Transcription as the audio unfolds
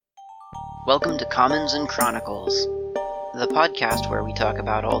Welcome to Commons and Chronicles, the podcast where we talk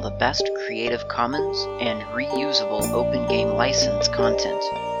about all the best Creative Commons and reusable open game license content.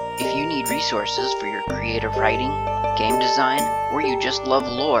 If you need resources for your creative writing, game design, or you just love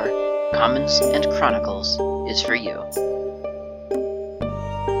lore, Commons and Chronicles is for you.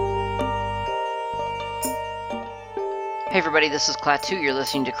 Hey everybody, this is Klaatu. You're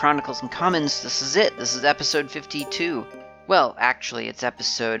listening to Chronicles and Commons. This is it. This is episode 52. Well, actually, it's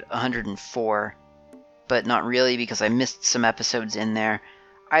episode 104, but not really because I missed some episodes in there.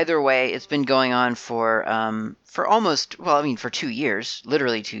 Either way, it's been going on for 2 years,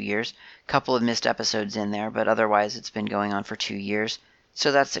 literally 2 years. A couple of missed episodes in there, but otherwise it's been going on for 2 years,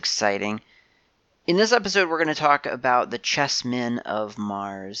 so that's exciting. In this episode, we're going to talk about the Chessmen of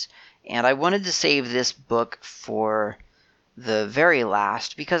Mars, and I wanted to save this book for the very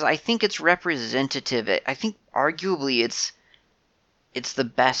last because I think it's representative. I think arguably it's the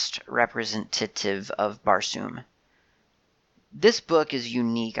best representative of Barsoom. This book is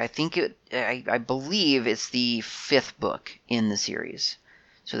unique. I believe it's the 5th book in the series.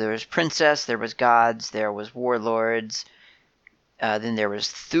 So there was Princess, there was Gods, there was Warlords, then there was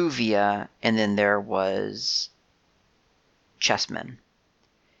Thuvia, and then there was Chessmen.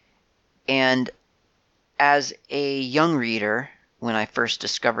 And as a young reader, when I first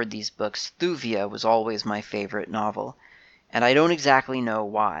discovered these books, Thuvia was always my favorite novel. And I don't exactly know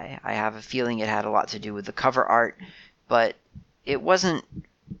why. I have a feeling it had a lot to do with the cover art, but it's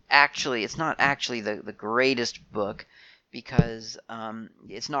not actually the greatest book because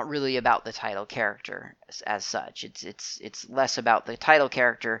it's not really about the title character as such. It's less about the title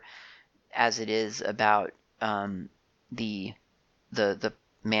character as it is about the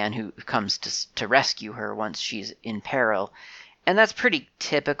man who comes to rescue her once she's in peril. And that's pretty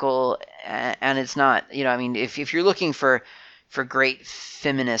typical, and it's not, if you're looking for great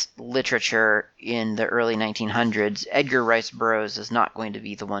feminist literature in the early 1900s, Edgar Rice Burroughs is not going to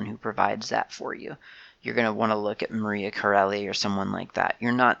be the one who provides that for you. You're going to want to look at Maria Corelli or someone like that.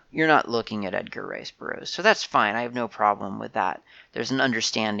 You're not looking at Edgar Rice Burroughs. So that's fine. I have no problem with that. There's an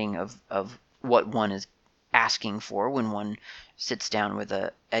understanding of what one is asking for when one sits down with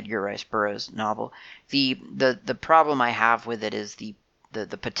a Edgar Rice Burroughs novel. The problem I have with it is the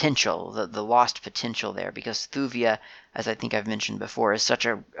potential, the lost potential there, because Thuvia, as I think I've mentioned before, is such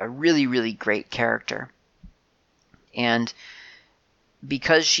a really, really great character. And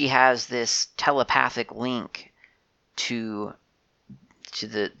because she has this telepathic link to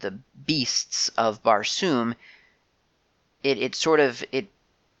the beasts of Barsoom, it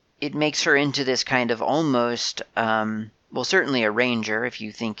makes her into this kind of almost, certainly a ranger if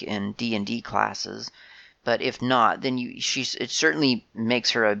you think in D&D classes, but if not, then it certainly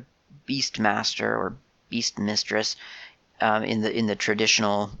makes her a beast master or beast mistress in the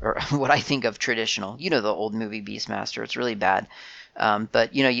traditional, or what I think of traditional. The old movie Beastmaster. It's really bad,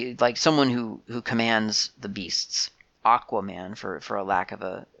 but you like someone who commands the beasts, Aquaman for lack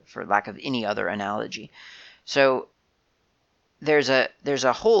of any other analogy. So there's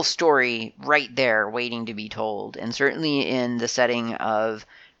a whole story right there waiting to be told, and certainly in the setting of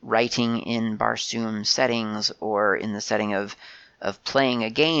writing in Barsoom settings, or in the setting of playing a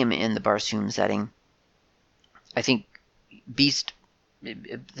game in the Barsoom setting, I think Beast,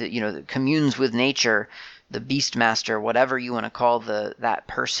 communes with nature, the Beastmaster, whatever you want to call that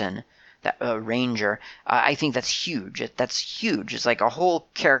person, that ranger. I think that's huge. That's huge. It's like a whole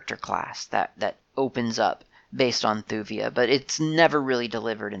character class that opens up based on Thuvia, but it's never really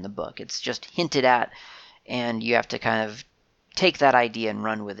delivered in the book. It's just hinted at, and you have to kind of take that idea and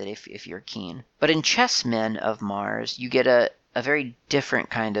run with it if you're keen. But in Chessmen of Mars, you get a very different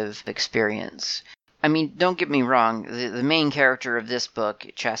kind of experience. I mean, don't get me wrong, the main character of this book,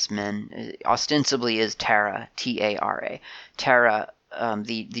 Chessmen, ostensibly is Tara, Tara. Tara,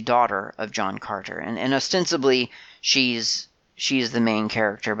 the daughter of John Carter. And ostensibly, she's the main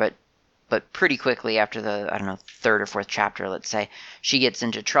character, but pretty quickly after the, 3rd or 4th chapter, let's say, she gets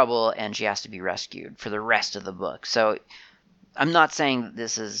into trouble and she has to be rescued for the rest of the book. So I'm not saying that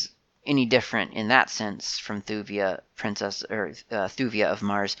this is any different in that sense from Thuvia, Thuvia of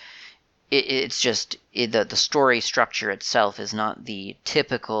Mars. It's just the story structure itself is not the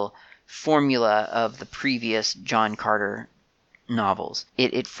typical formula of the previous John Carter novels.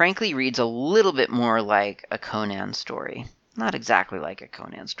 It frankly reads a little bit more like a Conan story. Not exactly like a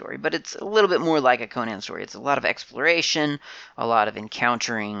Conan story, but it's a little bit more like a Conan story. It's a lot of exploration, a lot of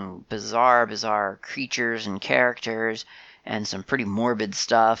encountering bizarre creatures and characters, and some pretty morbid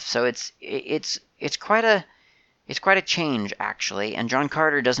stuff. So it's quite a change, actually, and John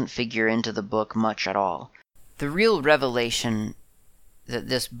Carter doesn't figure into the book much at all. The real revelation that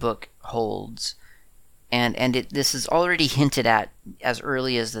this book holds, and this is already hinted at as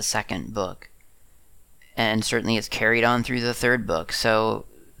early as the second book, and certainly it's carried on through the third book. So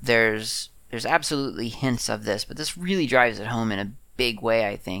there's absolutely hints of this, but this really drives it home in a big way,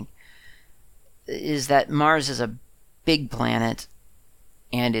 I think, is that Mars is a big planet,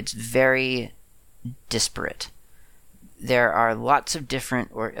 and it's very disparate. There are lots of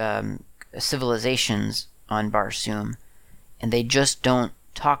different civilizations on Barsoom, and they just don't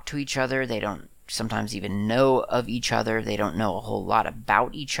talk to each other. They don't sometimes even know of each other. They don't know a whole lot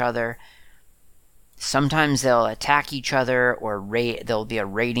about each other. Sometimes they'll attack each other, or there'll be a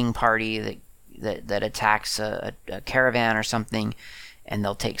raiding party that attacks a caravan or something, and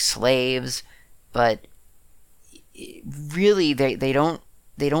they'll take slaves. But really, they don't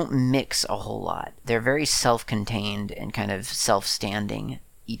mix a whole lot. They're very self-contained and kind of self-standing,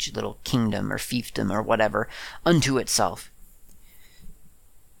 each little kingdom or fiefdom or whatever, unto itself.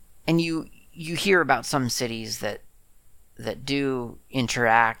 And you hear about some cities that do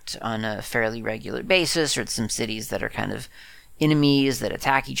interact on a fairly regular basis, or some cities that are kind of enemies that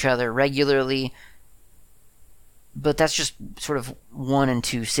attack each other regularly. But that's just sort of 1 and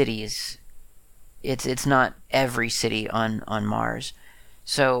 2 cities. It's not every city on Mars.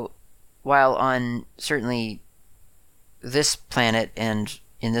 So while on certainly this planet and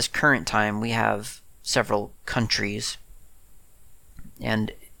in this current time we have several countries,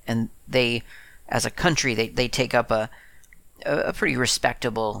 and they, as a country, they take up a pretty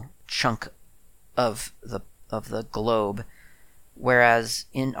respectable chunk of the globe, whereas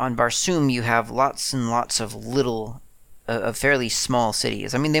on Barsoom you have lots and lots of little, fairly small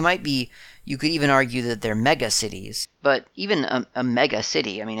cities. I mean, they might be. You could even argue that they're mega cities. But even a mega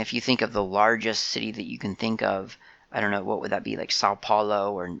city, I mean, if you think of the largest city that you can think of, I don't know, what would that be, like Sao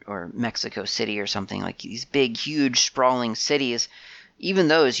Paulo or Mexico City or something, like these big, huge, sprawling cities, even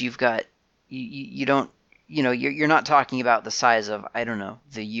those you've got, you don't, you're not talking about the size of, I don't know,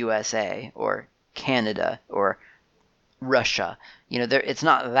 the USA or Canada or Russia. It's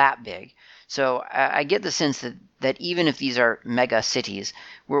not that big. So I get the sense that even if these are mega cities,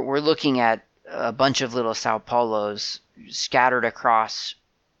 we're looking at a bunch of little Sao Paulos scattered across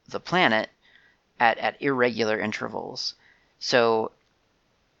the planet at irregular intervals. So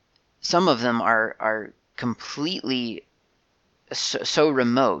some of them are completely so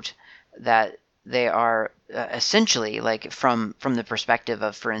remote that they are essentially, like from the perspective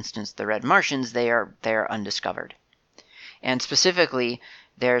of, for instance, the Red Martians, they are undiscovered. And specifically,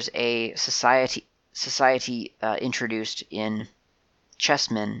 there's a society introduced in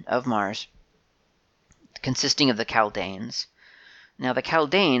Chessmen of Mars, consisting of the Kaldanes. Now, the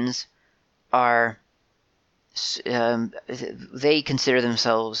Kaldanes are, they consider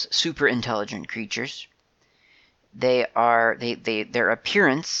themselves super intelligent creatures. Their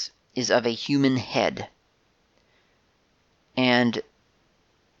appearance is of a human head, and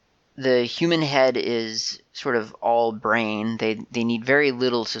the human head is sort of all brain. They need very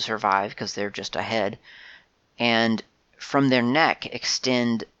little to survive because they're just a head. And from their neck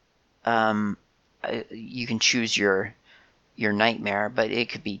extend, you can choose your nightmare, but it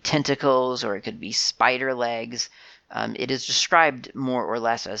could be tentacles or it could be spider legs. It is described more or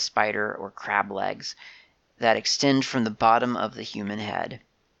less as spider or crab legs that extend from the bottom of the human head.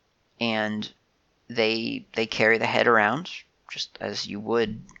 And they carry the head around just as you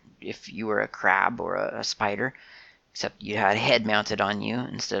would if you were a crab or a spider, except you had a head mounted on you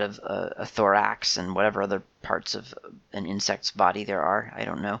instead of a thorax and whatever other parts of an insect's body there are. I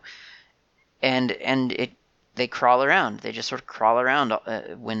don't know. And they crawl around. They just sort of crawl around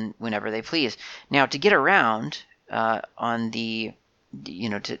whenever they please. Now, to get around on the,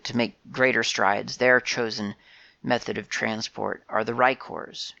 to make greater strides, their chosen method of transport are the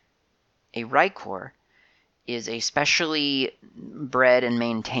Rykors. A Rykor is a specially bred and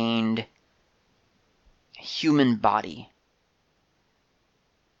maintained human body.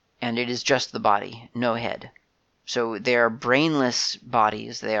 And it is just the body, no head. So they are brainless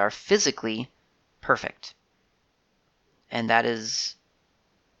bodies. They are physically perfect. And that is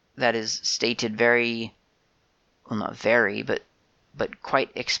stated very, well, not very, but quite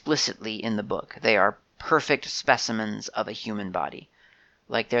explicitly in the book. They are perfect specimens of a human body.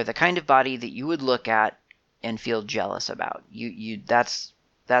 Like, they're the kind of body that you would look at and feel jealous about. That's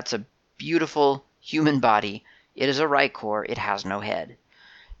a beautiful human body. It is a Rykor. It has no head.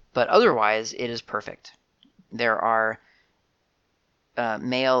 But otherwise, it is perfect. There are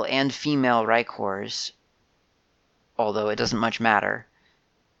male and female Rykors, although it doesn't much matter.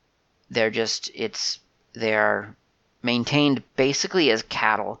 They are maintained basically as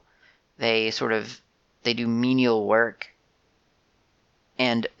cattle. They do menial work.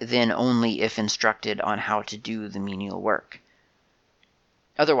 and then only if instructed on how to do the menial work.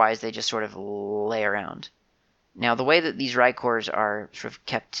 Otherwise, they just sort of lay around. Now, the way that these Rykors are sort of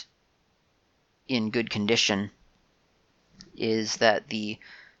kept in good condition is that the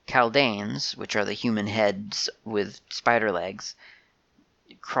Kaldanes, which are the human heads with spider legs,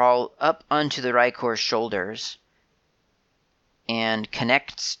 crawl up onto the Rykor's shoulders and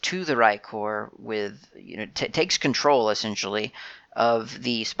connects to the Rykor with, takes control, essentially, of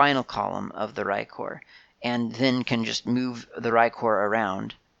the spinal column of the Rykor, and then can just move the Rykor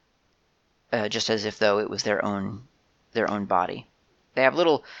around, just as if though it was their own body. They have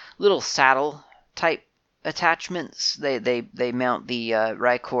little saddle type attachments. They mount the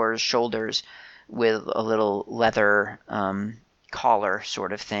Rykor's shoulders with a little leather collar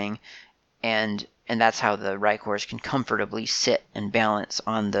sort of thing, and that's how the Rykors can comfortably sit and balance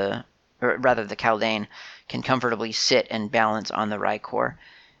on the, or rather the Kaldane can comfortably sit and balance on the Rykor.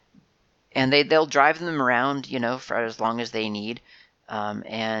 And they'll drive them around, for as long as they need,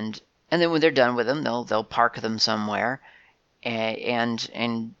 and then when they're done with them, they'll park them somewhere,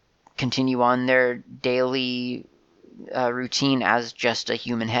 and continue on their daily routine as just a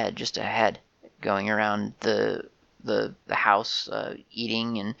human head, just a head going around the house,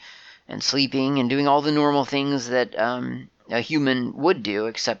 eating and sleeping and doing all the normal things that a human would do,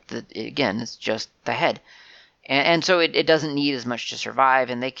 except that, again, it's just the head. And so it doesn't need as much to survive,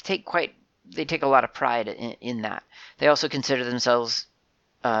 and they take a lot of pride in that. They also consider themselves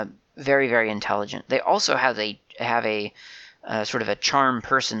very, very intelligent. They also have a sort of a charm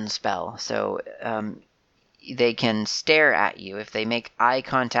person spell, so they can stare at you. If they make eye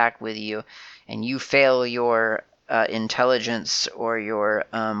contact with you and you fail your intelligence or your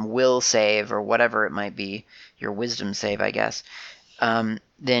will save or whatever it might be, your wisdom save, I guess,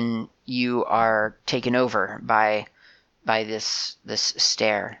 then you are taken over by this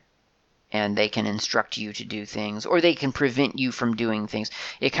stare, and they can instruct you to do things, or they can prevent you from doing things.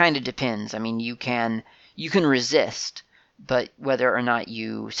 It kind of depends. I mean, you can resist, but whether or not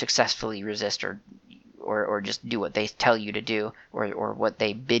you successfully resist or just do what they tell you to do, or what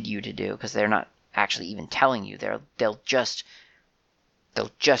they bid you to do, because they're not actually even telling you. They'll just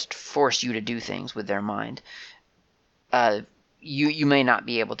force you to do things with their mind. You may not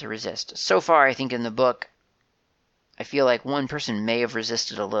be able to resist. So far, I think in the book, I feel like one person may have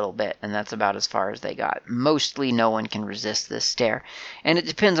resisted a little bit, and that's about as far as they got. Mostly no one can resist this stare, and it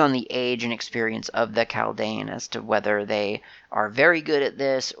depends on the age and experience of the Kaldane as to whether they are very good at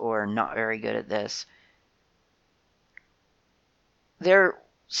this or not very good at this. They're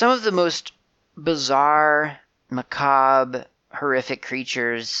some of the most bizarre, macabre, horrific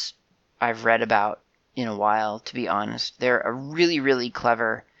creatures I've read about in a while, to be honest. They're a really, really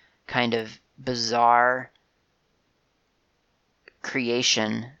clever, kind of bizarre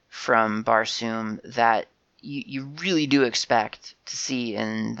creation from Barsoom that you really do expect to see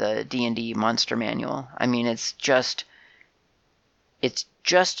in the D&D monster manual. I mean, it's just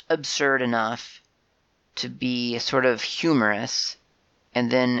absurd enough to be sort of humorous, and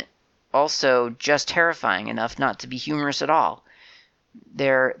then also just terrifying enough not to be humorous at all.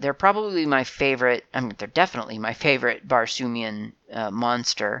 They're probably my favorite. I mean, they're definitely my favorite Barsoomian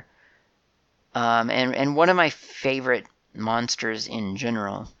monster, and one of my favorite monsters in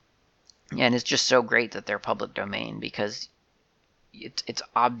general. And it's just so great that they're public domain, because it's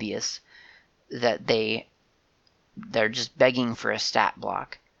obvious that they're just begging for a stat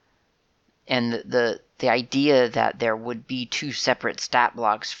block. And the idea that there would be two separate stat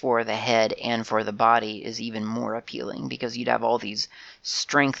blocks for the head and for the body is even more appealing, because you'd have all these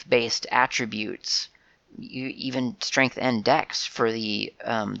strength-based attributes, even strength and dex for the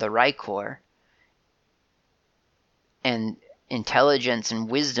Rykor, and intelligence and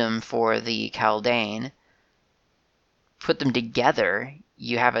wisdom for the Kaldane. Put them together,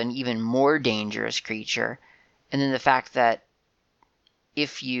 you have an even more dangerous creature. And then the fact that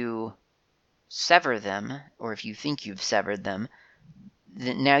if you sever them, or if you think you've severed them,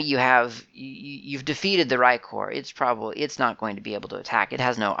 then now you've defeated the Rykor. It's not going to be able to attack. It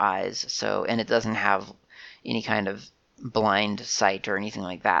has no eyes, and it doesn't have any kind of blind sight or anything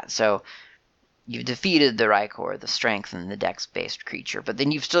like that. So you've defeated the Rykor, the strength and the dex-based creature, but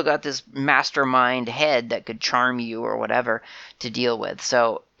then you've still got this mastermind head that could charm you or whatever to deal with.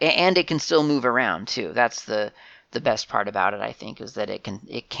 So, and it can still move around too. That's the best part about it, I think, is that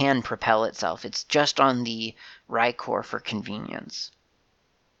it can propel itself. It's just on the Rykor for convenience.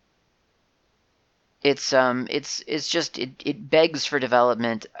 It's just it begs for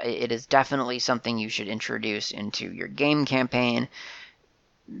development. It is definitely something you should introduce into your game campaign.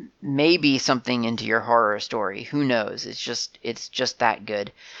 maybe something into your horror story. Who knows? It's just that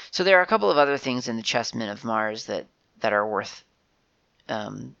good. So there are a couple of other things in the Chessmen of Mars that are worth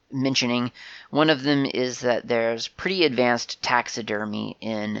mentioning. One of them is that there's pretty advanced taxidermy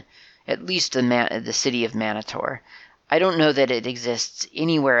in at least the city of Manitor. I don't know that it exists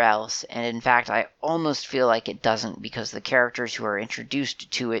anywhere else, and in fact, I almost feel like it doesn't because the characters who are introduced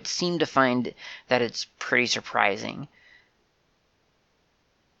to it seem to find that it's pretty surprising.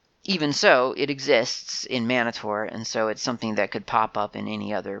 Even so, it exists in Manitor, and so it's something that could pop up in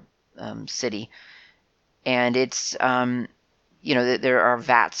any other city. And it's there are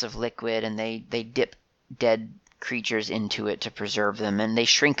vats of liquid, and they dip dead creatures into it to preserve them, and they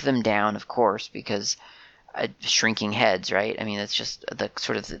shrink them down, of course, because shrinking heads, right? I mean, it's just the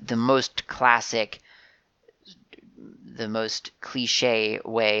sort of the most classic, the most cliche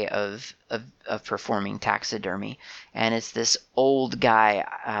way of performing taxidermy. And it's this old guy,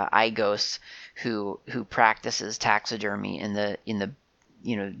 Igos, who practices taxidermy in the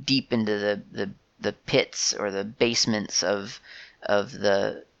deep into the pits or the basements of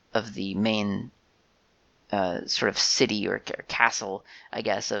the main sort of city or castle, I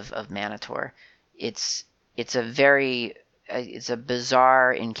guess, of Manitor. It's a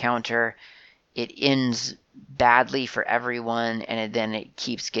bizarre encounter. It ends badly for everyone, and then it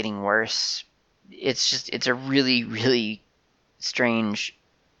keeps getting worse. It's a really, really strange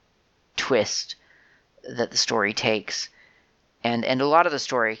twist that the story takes. And a lot of the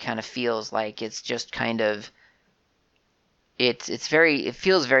story kind of feels like it's just kind of it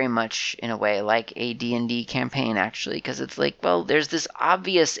feels very much in a way like a D&D campaign, actually, because it's like, well, there's this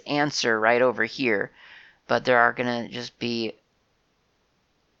obvious answer right over here, but there are going to just be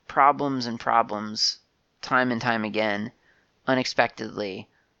problems and problems time and time again, unexpectedly,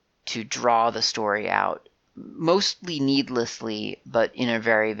 to draw the story out, mostly needlessly, but in a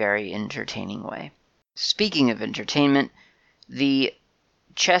very, very entertaining way. Speaking of entertainment, the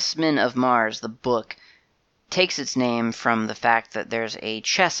Chessmen of Mars, the book, takes its name from the fact that there's a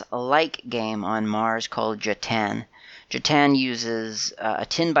chess-like game on Mars called Jatan. Jatan uses a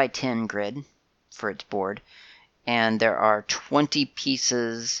 10 by 10 grid for its board, and there are 20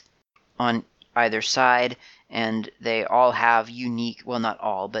 pieces on either side, and they all have unique, well, not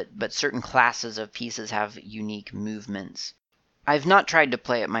all, but certain classes of pieces have unique movements. I've not tried to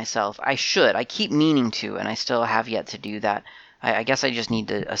play it myself. I should. I keep meaning to, and I still have yet to do that. I guess I just need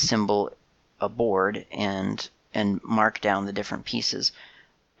to assemble a board and mark down the different pieces.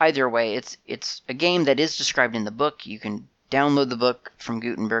 Either way, it's a game that is described in the book. You can download the book from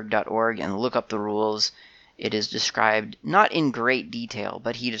Gutenberg.org and look up the rules. It is described not in great detail,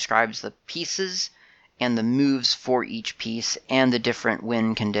 but he describes the pieces and the moves for each piece and the different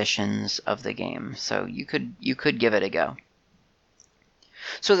win conditions of the game. So you could give it a go.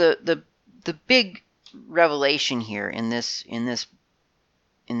 So the big revelation here in this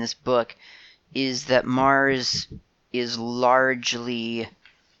book is that Mars is largely,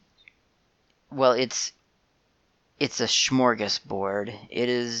 well, it's a smorgasbord. It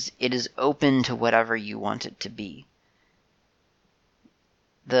is open to whatever you want it to be.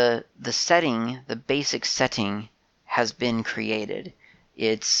 The setting, the basic setting, has been created.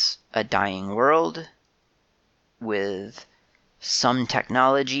 It's a dying world with some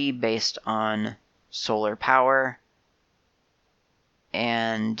technology based on solar power,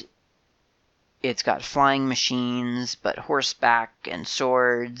 and it's got flying machines, but horseback and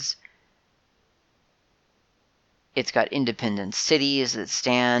swords. It's got independent cities that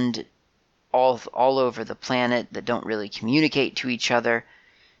stand all over the planet that don't really communicate to each other.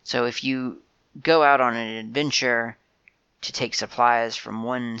 So if you go out on an adventure to take supplies from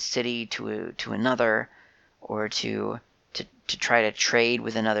one city to another, or to try to trade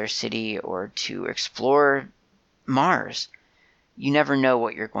with another city, or to explore Mars, you never know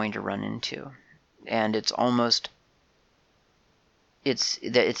what you're going to run into. And it's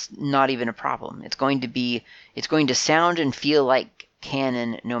not even a problem. It's going to sound and feel like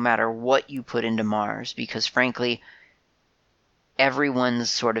canon no matter what you put into Mars, because frankly, everyone's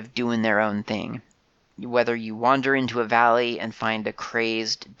sort of doing their own thing. Whether you wander into a valley and find a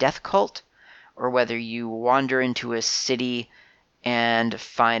crazed death cult, or whether you wander into a city and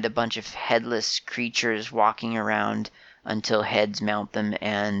find a bunch of headless creatures walking around until heads mount them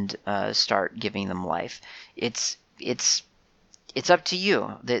and start giving them life. It's up to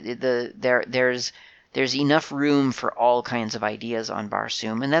you. There's enough room for all kinds of ideas on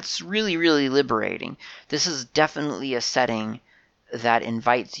Barsoom, and that's really, really liberating. This is definitely a setting that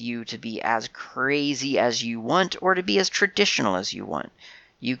invites you to be as crazy as you want, or to be as traditional as you want.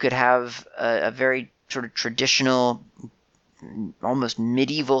 You could have a very sort of traditional almost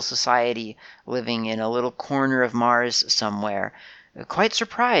medieval society living in a little corner of Mars somewhere, quite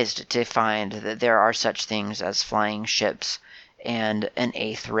surprised to find that there are such things as flying ships and an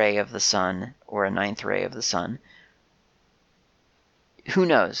eighth ray of the sun or a ninth ray of the sun. Who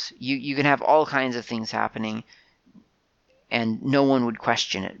knows? You can have all kinds of things happening, and no one would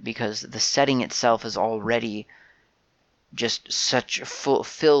question it because the setting itself is already just such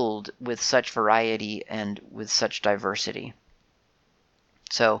filled with such variety and with such diversity.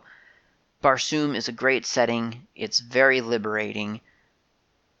 So Barsoom is a great setting. It's very liberating.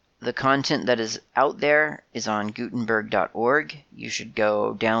 The content that is out there is on Gutenberg.org. You should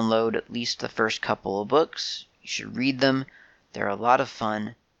go download at least the first couple of books. You should read them. They're a lot of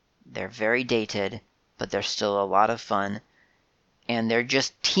fun. They're very dated, but they're still a lot of fun. And they're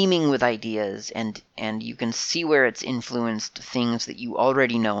just teeming with ideas, and you can see where it's influenced things that you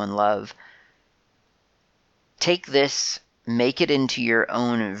already know and love. Take this, make it into your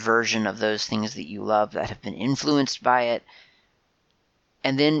own version of those things that you love that have been influenced by it,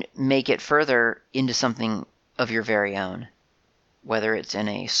 and then make it further into something of your very own. Whether it's in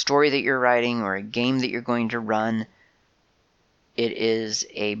a story that you're writing or a game that you're going to run, it is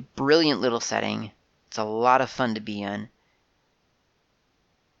a brilliant little setting. It's a lot of fun to be in.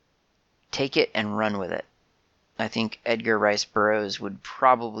 Take it and run with it. I think Edgar Rice Burroughs would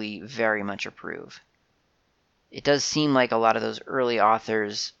probably very much approve. It does seem like a lot of those early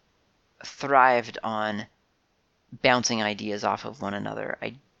authors thrived on bouncing ideas off of one another.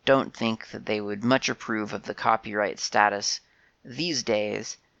 I don't think that they would much approve of the copyright status these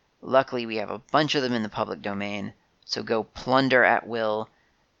days. Luckily, we have a bunch of them in the public domain, so go plunder at will,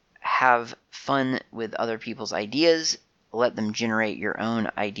 have fun with other people's ideas, let them generate your own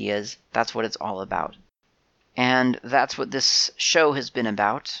ideas. That's what it's all about. And that's what this show has been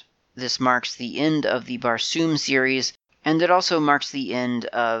about. This marks the end of the Barsoom series, and it also marks the end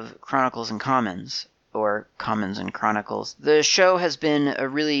of Chronicles and Commons, or Commons and Chronicles. The show has been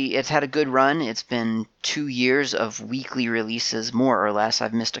it's had a good run. It's been 2 years of weekly releases, more or less.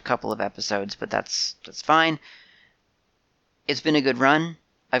 I've missed a couple of episodes, but that's fine. It's been a good run.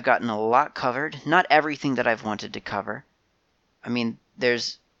 I've gotten a lot covered. Not everything that I've wanted to cover. I mean,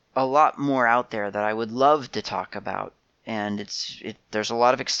 there's a lot more out there that I would love to talk about, and there's a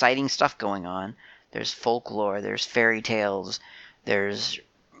lot of exciting stuff going on. There's folklore, there's fairy tales, there's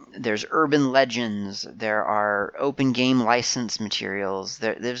urban legends, there are open game license materials,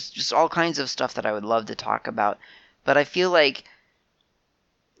 there's just all kinds of stuff that I would love to talk about. But I feel like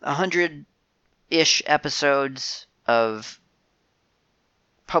 100-ish episodes of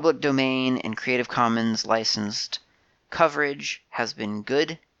public domain and Creative Commons licensed coverage has been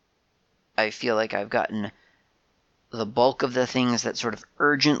good. I feel like I've gotten the bulk of the things that sort of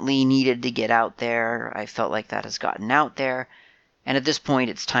urgently needed to get out there. I felt like that has gotten out there. And at this point,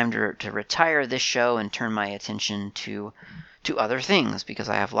 it's time to retire this show and turn my attention to other things, because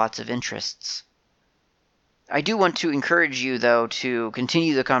I have lots of interests. I do want to encourage you, though, to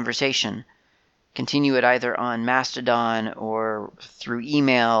continue the conversation. Continue it either on Mastodon or through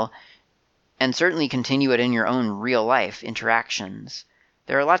email, and certainly continue it in your own real-life interactions.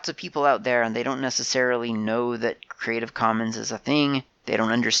 There are lots of people out there, and they don't necessarily know that Creative Commons is a thing. They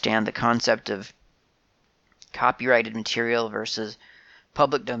don't understand the concept of copyrighted material versus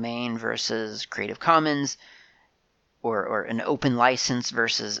public domain versus Creative Commons, or an open license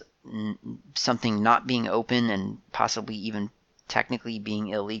versus something not being open and possibly even technically being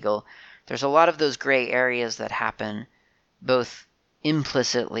illegal. There's a lot of those gray areas that happen, both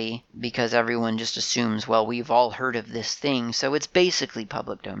implicitly, because everyone just assumes, well, we've all heard of this thing, so it's basically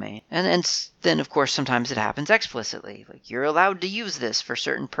public domain. And then, of course, sometimes it happens explicitly. Like, you're allowed to use this for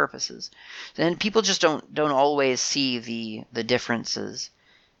certain purposes. And people just don't always see the differences.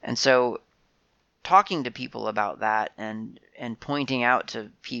 And so talking to people about that and pointing out to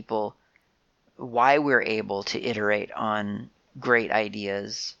people why we're able to iterate on great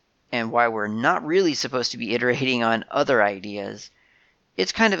ideas and why we're not really supposed to be iterating on other ideas,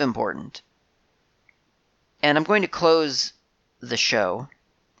 it's kind of important. And I'm going to close the show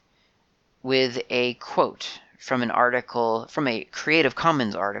with a quote from an article, from a Creative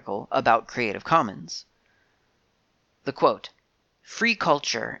Commons article about Creative Commons. The quote, "Free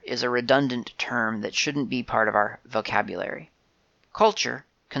culture is a redundant term that shouldn't be part of our vocabulary. Culture,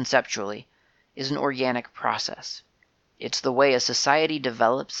 conceptually, is an organic process. It's the way a society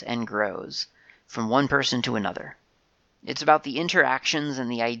develops and grows, from one person to another. It's about the interactions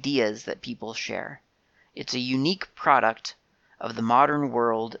and the ideas that people share. It's a unique product of the modern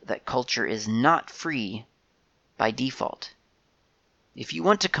world that culture is not free by default." If you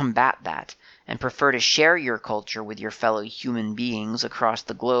want to combat that and prefer to share your culture with your fellow human beings across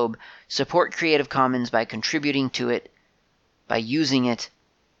the globe, support Creative Commons by contributing to it, by using it,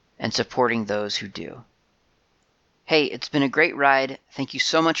 and supporting those who do. Hey, it's been a great ride. Thank you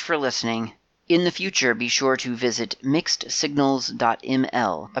so much for listening. In the future, be sure to visit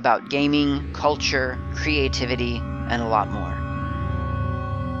mixedsignals.ml about gaming, culture, creativity, and a lot more.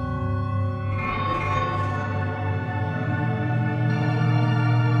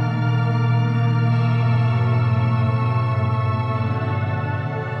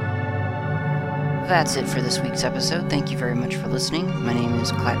 That's it for this week's episode. Thank you very much for listening. My name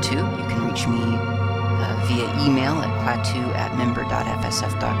is Klaatu. You can reach me via email at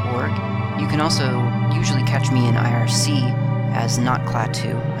klaatu@member.fsf.org. You can also usually catch me in IRC as Not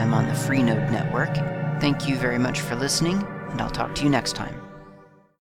Klaatu. I'm on the Freenode network. Thank you very much for listening, and I'll talk to you next time.